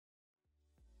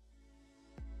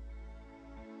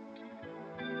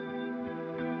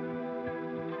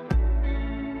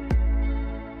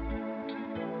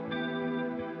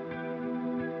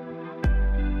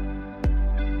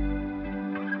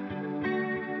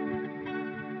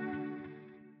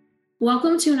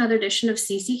Welcome to another edition of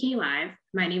CCK Live.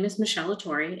 My name is Michelle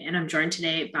Latore, and I'm joined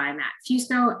today by Matt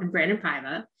Fusco and Brandon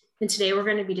Paiva. And today we're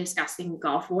going to be discussing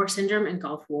Gulf War syndrome and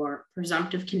Gulf War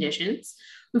presumptive conditions.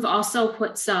 We've also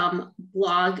put some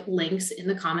blog links in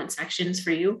the comment sections for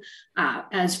you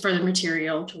as further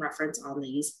material to reference on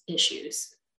these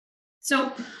issues.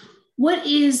 So what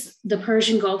is the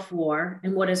Persian Gulf War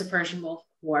and what is a Persian Gulf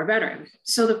War veteran?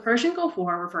 So the Persian Gulf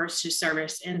War refers to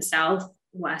service in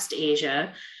Southwest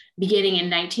Asia beginning in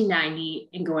 1990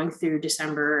 and going through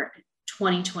December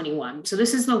 2021. So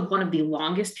this is one of the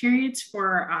longest periods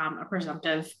for a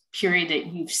presumptive period that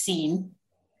you've seen.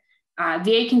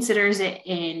 VA considers it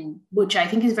which I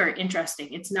think is very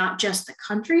interesting. It's not just the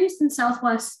countries in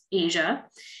Southwest Asia,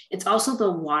 it's also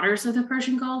the waters of the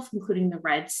Persian Gulf, including the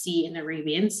Red Sea and the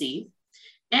Arabian Sea,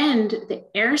 and the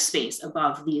airspace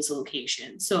above these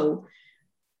locations. So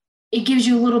it gives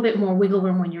you a little bit more wiggle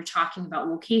room when you're talking about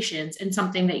locations and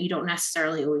something that you don't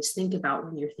necessarily always think about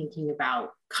when you're thinking about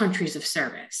countries of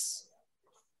service.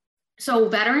 So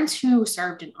veterans who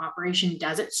served in Operation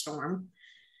Desert Storm,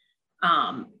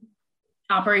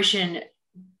 Operation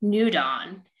New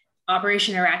Dawn,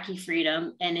 Operation Iraqi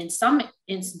Freedom, and in some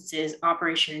instances,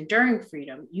 Operation Enduring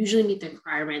Freedom usually meet the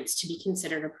requirements to be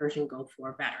considered a Persian Gulf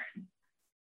War veteran.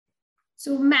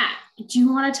 So Matt, do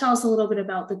you want to tell us a little bit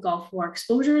about the Gulf War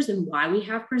exposures and why we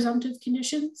have presumptive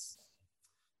conditions?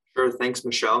 Sure, thanks,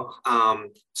 Michelle.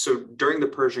 So during the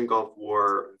Persian Gulf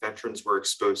War, veterans were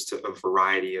exposed to a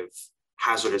variety of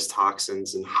hazardous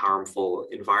toxins and harmful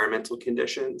environmental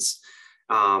conditions.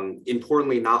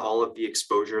 Importantly, not all of the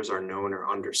exposures are known or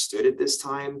understood at this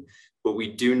time, but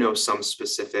we do know some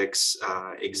specifics,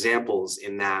 examples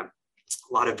in that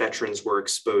a lot of veterans were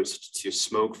exposed to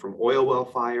smoke from oil well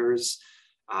fires,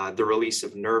 the release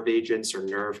of nerve agents or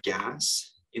nerve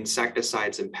gas,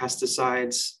 insecticides and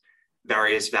pesticides,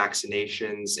 various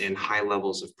vaccinations, and high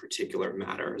levels of particulate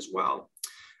matter as well.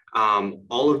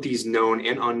 All of these known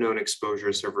and unknown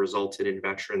exposures have resulted in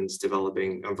veterans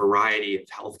developing a variety of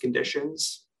health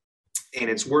conditions. And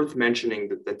it's worth mentioning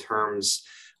that the terms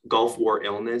Gulf War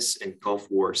illness and Gulf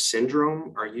War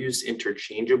syndrome are used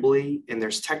interchangeably, and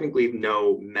there's technically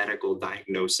no medical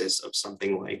diagnosis of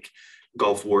something like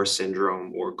Gulf War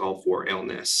syndrome or Gulf War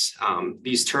illness.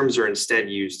 These terms are instead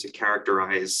used to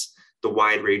characterize the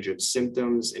wide range of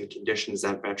symptoms and conditions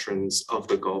that veterans of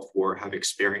the Gulf War have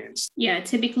experienced. Yeah,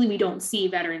 typically we don't see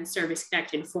veterans service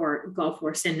connected for Gulf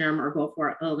War syndrome or Gulf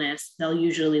War illness. They'll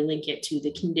usually link it to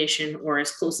the condition or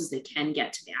as close as they can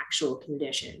get to the actual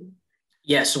condition.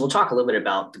 Yeah, so we'll talk a little bit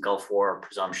about the Gulf War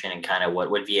presumption and kind of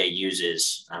what VA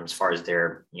uses as far as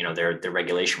their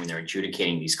regulation when they're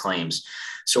adjudicating these claims.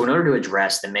 So in order to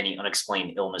address the many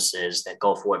unexplained illnesses that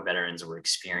Gulf War veterans were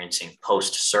experiencing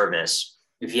post-service,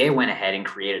 VA went ahead and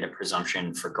created a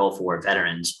presumption for Gulf War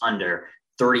veterans under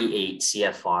 38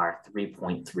 CFR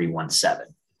 3.317.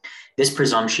 This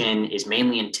presumption is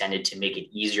mainly intended to make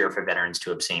it easier for veterans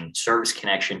to obtain service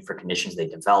connection for conditions they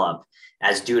develop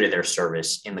as due to their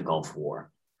service in the Gulf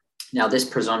War. Now, this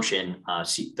presumption,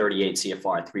 38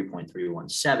 CFR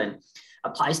 3.317,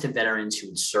 applies to veterans who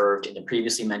had served in the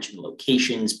previously mentioned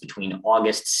locations between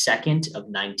August 2nd of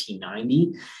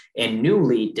 1990 and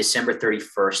newly December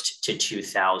 31st to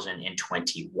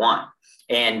 2021,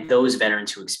 and those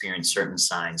veterans who experienced certain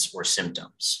signs or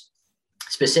symptoms.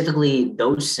 Specifically,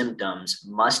 those symptoms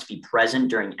must be present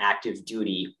during active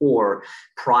duty or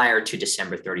prior to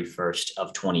December 31st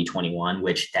of 2021,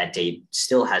 which that date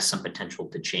still has some potential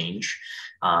to change.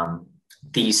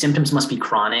 The symptoms must be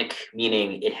chronic,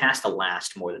 meaning it has to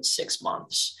last more than 6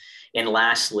 months. And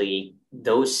lastly,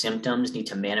 those symptoms need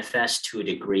to manifest to a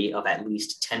degree of at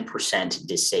least 10%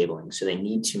 disabling. So they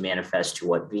need to manifest to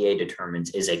what VA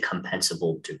determines is a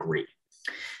compensable degree.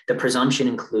 The presumption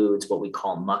includes what we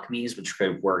call MUCMEs, which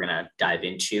we're going to dive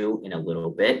into in a little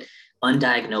bit,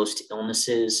 undiagnosed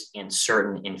illnesses, and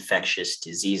certain infectious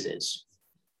diseases.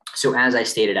 So as I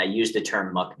stated, I use the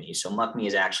term MUCME. So MUCME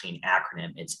is actually an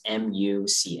acronym. It's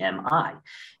MUCMI,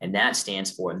 and that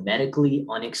stands for Medically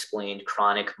Unexplained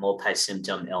Chronic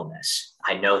Multi-Symptom Illness.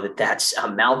 I know that that's a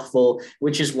mouthful,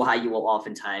 which is why you will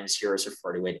oftentimes hear us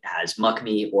refer to it as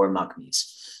MUCME or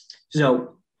MUCMEs.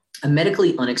 So a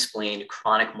medically unexplained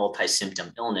chronic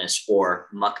multi-symptom illness, or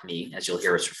MUCME, as you'll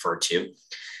hear us refer to,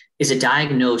 is a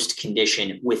diagnosed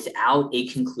condition without a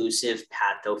conclusive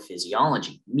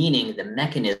pathophysiology, meaning the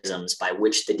mechanisms by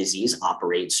which the disease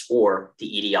operates or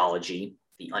the etiology,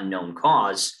 the unknown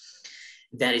cause,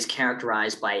 that is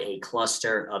characterized by a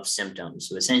cluster of symptoms.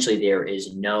 So essentially there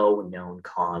is no known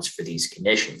cause for these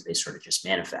conditions. They sort of just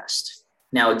manifest.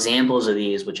 Now, examples of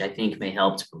these, which I think may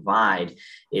help to provide,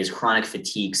 is chronic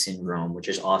fatigue syndrome, which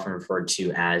is often referred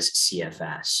to as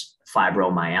CFS,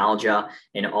 fibromyalgia,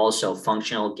 and also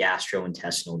functional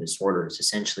gastrointestinal disorders.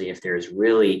 Essentially, if there's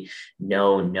really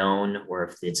no known, or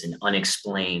if it's an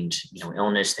unexplained,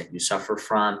 illness that you suffer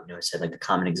from, I said like the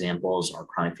common examples are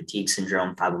chronic fatigue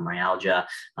syndrome, fibromyalgia,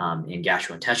 and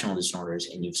gastrointestinal disorders,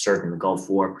 and you've served in the Gulf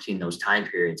War between those time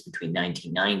periods between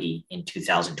 1990 and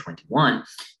 2021,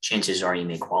 chances are you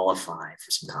may qualify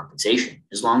for some compensation,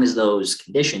 as long as those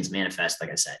conditions manifest,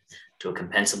 like I said, to a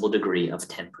compensable degree of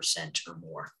 10% or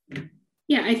more.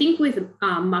 Yeah, I think with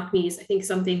MUCMEs, I think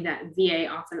something that VA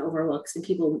often overlooks and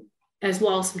people as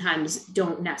well sometimes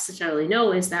don't necessarily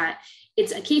know is that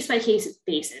it's a case-by-case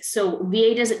basis. So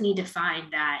VA doesn't need to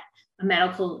find that a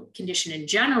medical condition in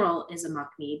general is a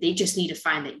MUCME. They just need to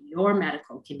find that your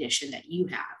medical condition that you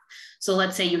have. So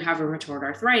let's say you have rheumatoid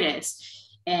arthritis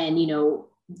and,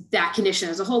 that condition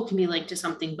as a whole can be linked to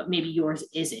something, but maybe yours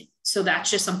isn't. So that's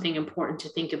just something important to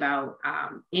think about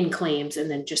in claims,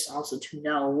 and then just also to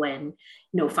know when,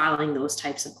 filing those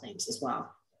types of claims as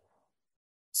well.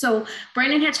 So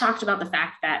Brandon had talked about the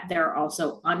fact that there are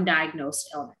also undiagnosed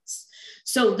illness.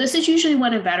 So this is usually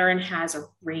when a veteran has a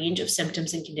range of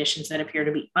symptoms and conditions that appear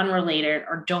to be unrelated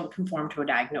or don't conform to a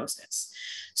diagnosis.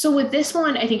 So with this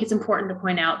one, I think it's important to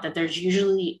point out that there's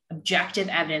usually objective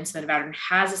evidence that a veteran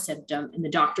has a symptom and the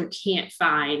doctor can't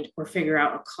find or figure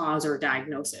out a cause or a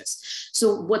diagnosis.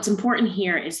 So what's important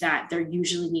here is that there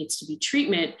usually needs to be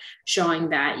treatment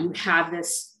showing that you have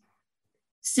this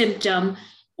symptom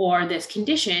or this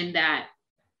condition that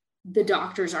the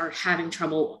doctors are having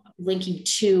trouble linking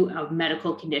to a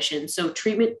medical condition. So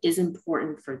treatment is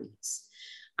important for these.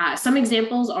 Some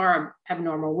examples are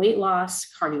abnormal weight loss,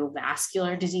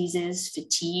 cardiovascular diseases,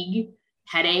 fatigue,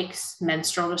 headaches,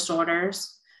 menstrual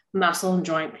disorders, muscle and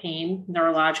joint pain,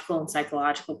 neurological and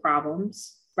psychological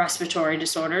problems, respiratory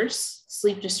disorders,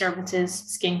 sleep disturbances,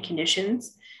 skin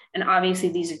conditions. And obviously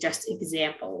these are just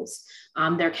examples.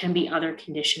 There can be other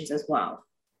conditions as well.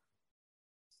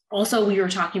 Also, we were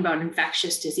talking about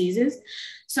infectious diseases.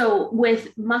 So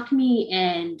with MUCME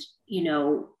and,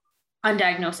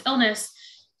 undiagnosed illness,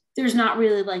 there's not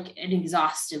really like an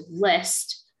exhaustive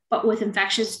list, but with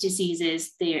infectious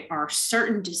diseases, there are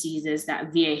certain diseases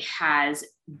that VA has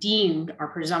deemed are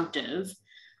presumptive.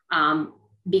 And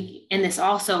this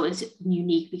also is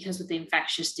unique because with the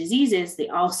infectious diseases, they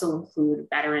also include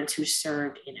veterans who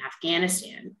served in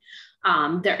Afghanistan.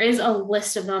 There is a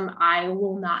list of them. I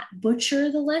will not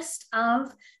butcher the list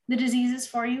of the diseases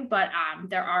for you, but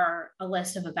there are a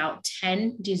list of about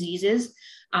 10 diseases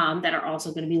that are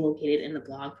also going to be located in the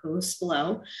blog post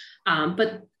below.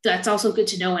 But that's also good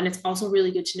to know. And it's also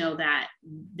really good to know that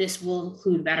this will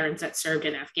include veterans that served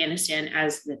in Afghanistan,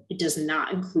 as it does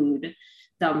not include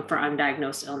them for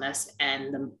undiagnosed illness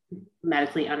and the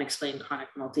medically unexplained chronic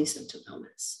multi-symptom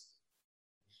illness.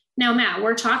 Now, Matt,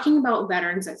 we're talking about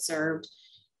veterans that served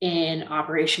in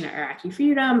Operation Iraqi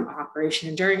Freedom, Operation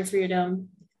Enduring Freedom,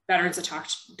 veterans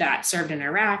that served in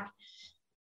Iraq.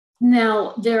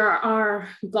 Now, there are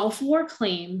Gulf War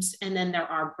claims, and then there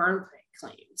are burn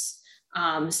pit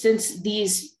claims. Since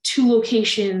these two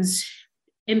locations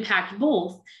impact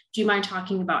both, do you mind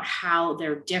talking about how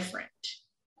they're different?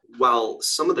 While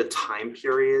some of the time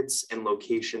periods and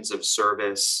locations of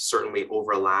service certainly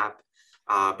overlap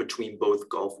between both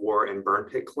Gulf War and burn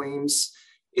pit claims,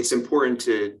 it's important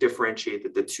to differentiate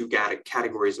that the two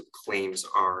categories of claims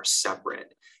are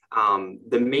separate.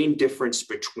 The main difference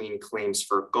between claims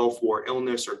for Gulf War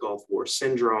illness or Gulf War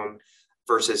syndrome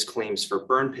versus claims for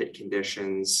burn pit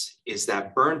conditions is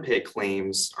that burn pit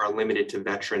claims are limited to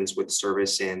veterans with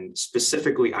service in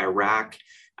specifically Iraq,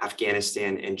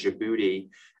 Afghanistan, and Djibouti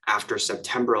after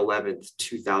September 11th,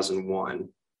 2001.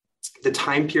 The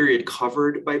time period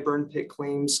covered by burn pit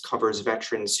claims covers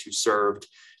veterans who served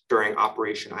during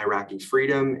Operation Iraqi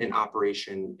Freedom and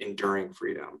Operation Enduring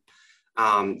Freedom.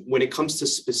 When it comes to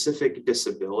specific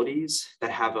disabilities that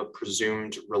have a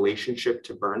presumed relationship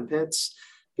to burn pits,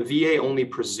 the VA only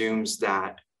presumes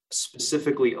that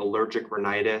specifically allergic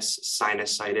rhinitis,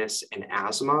 sinusitis, and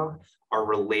asthma are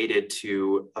related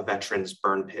to a veteran's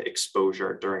burn pit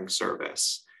exposure during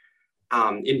service.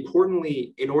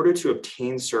 Importantly, in order to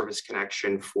obtain service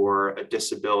connection for a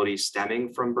disability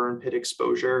stemming from burn pit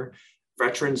exposure,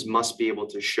 veterans must be able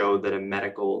to show that a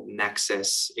medical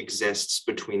nexus exists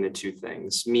between the two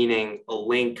things, meaning a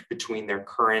link between their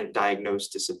current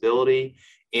diagnosed disability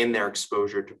and their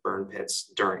exposure to burn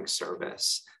pits during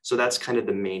service. So that's kind of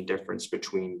the main difference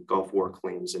between Gulf War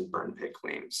claims and burn pit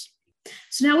claims.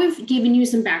 So now we've given you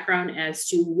some background as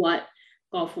to what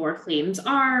Gulf War claims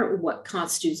are, what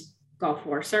constitutes Gulf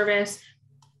War service,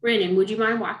 Brandon, would you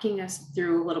mind walking us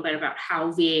through a little bit about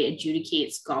how VA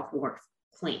adjudicates Gulf War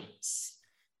claims?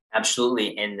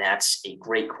 Absolutely, and that's a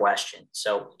great question.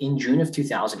 So in June of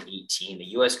 2018, the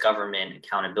U.S. Government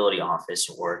Accountability Office,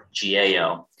 or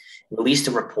GAO, released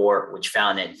a report which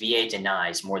found that VA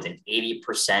denies more than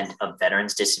 80% of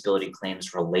veterans' disability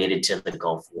claims related to the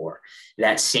Gulf War.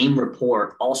 That same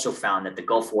report also found that the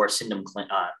Gulf War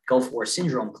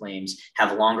syndrome claims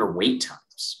have longer wait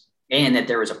times, and that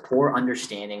there is a poor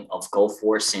understanding of Gulf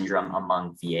War syndrome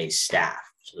among VA staff.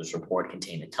 So this report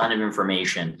contained a ton of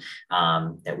information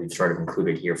that we've sort of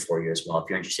included here for you as well. If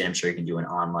you're interested, I'm sure you can do an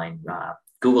online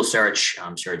Google search.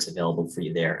 I'm sure it's available for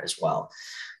you there as well.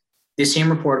 This same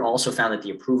report also found that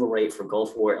the approval rate for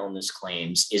Gulf War illness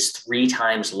claims is 3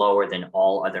 times lower than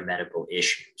all other medical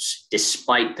issues,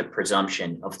 despite the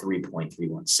presumption of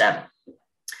 3.317.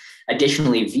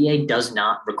 Additionally, VA does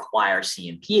not require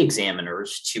C&P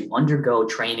examiners to undergo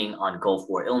training on Gulf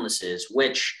War illnesses,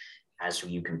 which, as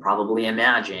you can probably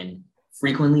imagine,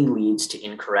 frequently leads to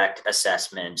incorrect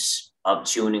assessments up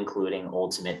to and including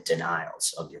ultimate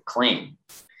denials of your claim.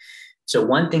 So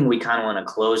one thing we kind of want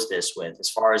to close this with, as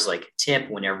far as like a tip,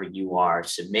 whenever you are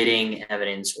submitting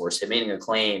evidence or submitting a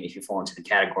claim, if you fall into the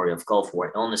category of Gulf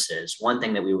War illnesses, one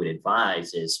thing that we would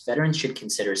advise is veterans should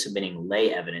consider submitting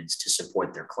lay evidence to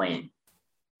support their claim.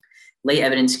 Lay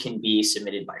evidence can be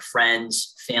submitted by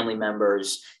friends, family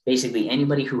members, basically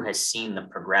anybody who has seen the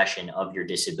progression of your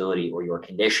disability or your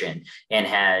condition and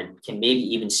can maybe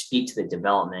even speak to the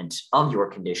development of your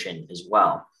condition as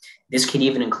well. This can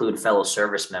even include fellow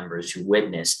service members who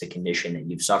witness the condition that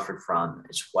you've suffered from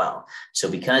as well. So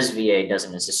because VA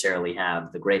doesn't necessarily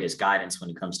have the greatest guidance when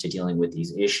it comes to dealing with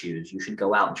these issues, you should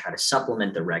go out and try to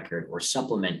supplement the record or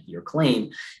supplement your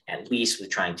claim, at least with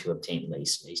trying to obtain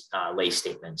lay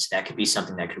statements. That could be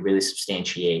something that could really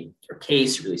substantiate your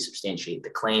case, really substantiate the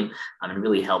claim, and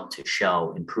really help to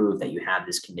show and prove that you have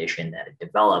this condition that it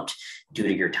developed due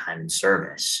to your time in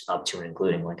service, up to and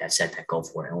including, like I said, that Gulf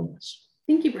War illness.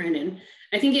 Thank you, Brandon.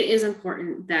 I think it is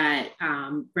important that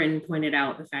Brandon pointed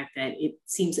out the fact that it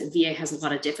seems that VA has a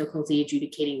lot of difficulty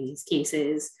adjudicating these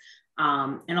cases.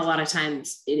 And a lot of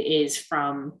times it is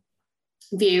from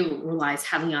VA relies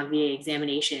heavily on VA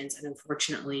examinations. And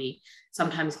unfortunately,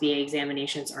 sometimes VA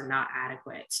examinations are not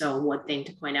adequate. So one thing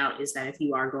to point out is that if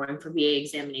you are going for VA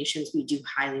examinations, we do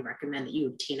highly recommend that you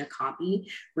obtain a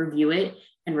copy, review it,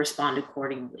 and respond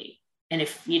accordingly. And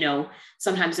if,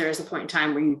 sometimes there is a point in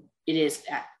time where it is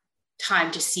at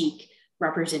time to seek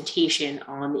representation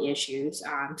on the issues.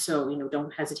 So,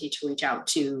 don't hesitate to reach out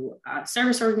to a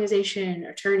service organization,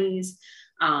 attorneys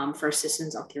for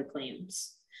assistance with your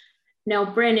claims. Now,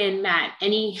 Brandon, Matt,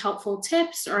 any helpful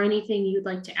tips or anything you'd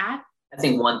like to add? I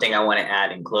think one thing I want to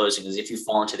add in closing is if you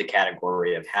fall into the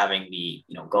category of having the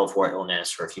Gulf War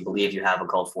illness, or if you believe you have a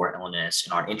Gulf War illness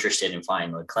and are interested in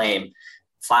filing a claim,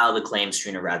 file the claim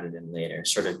sooner rather than later.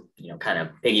 Sort of, kind of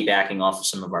piggybacking off of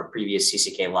some of our previous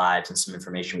CCK lives and some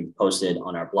information we've posted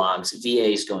on our blogs,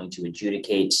 VA is going to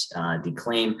adjudicate the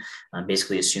claim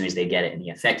basically as soon as they get it, and the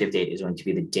effective date is going to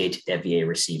be the date that VA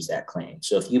receives that claim.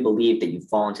 So if you believe that you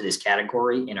fall into this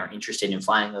category and are interested in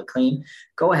filing a claim,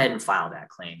 go ahead and file that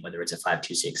claim, whether it's a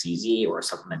 526EZ or a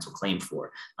supplemental claim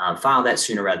for. File that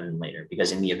sooner rather than later,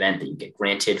 because in the event that you get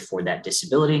granted for that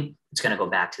disability, it's going to go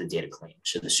back to the date of claim.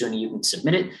 So the sooner you can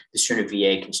submit it, the sooner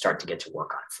VA can start to get to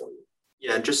work on it for you.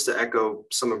 Yeah, and just to echo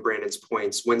some of Brandon's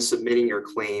points, when submitting your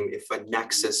claim, if a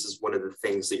nexus is one of the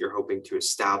things that you're hoping to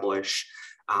establish,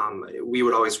 we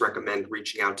would always recommend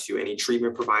reaching out to any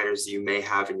treatment providers that you may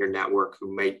have in your network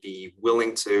who might be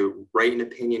willing to write an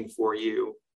opinion for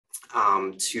you,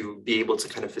 to be able to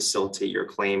kind of facilitate your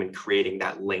claim and creating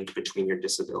that link between your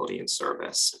disability and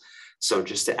service. So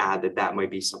just to add that might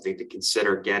be something to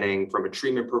consider getting from a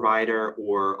treatment provider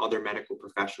or other medical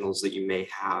professionals that you may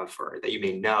have or that you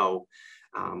may know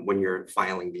when you're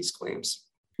filing these claims.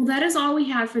 Well, that is all we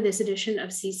have for this edition of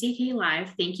CCK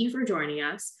Live. Thank you for joining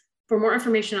us. For more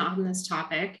information on this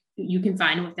topic, you can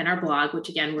find within our blog, which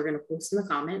again, we're going to post in the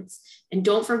comments. And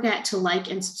don't forget to like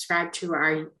and subscribe to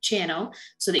our channel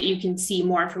so that you can see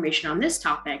more information on this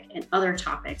topic and other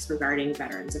topics regarding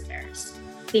Veterans Affairs.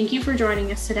 Thank you for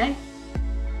joining us today.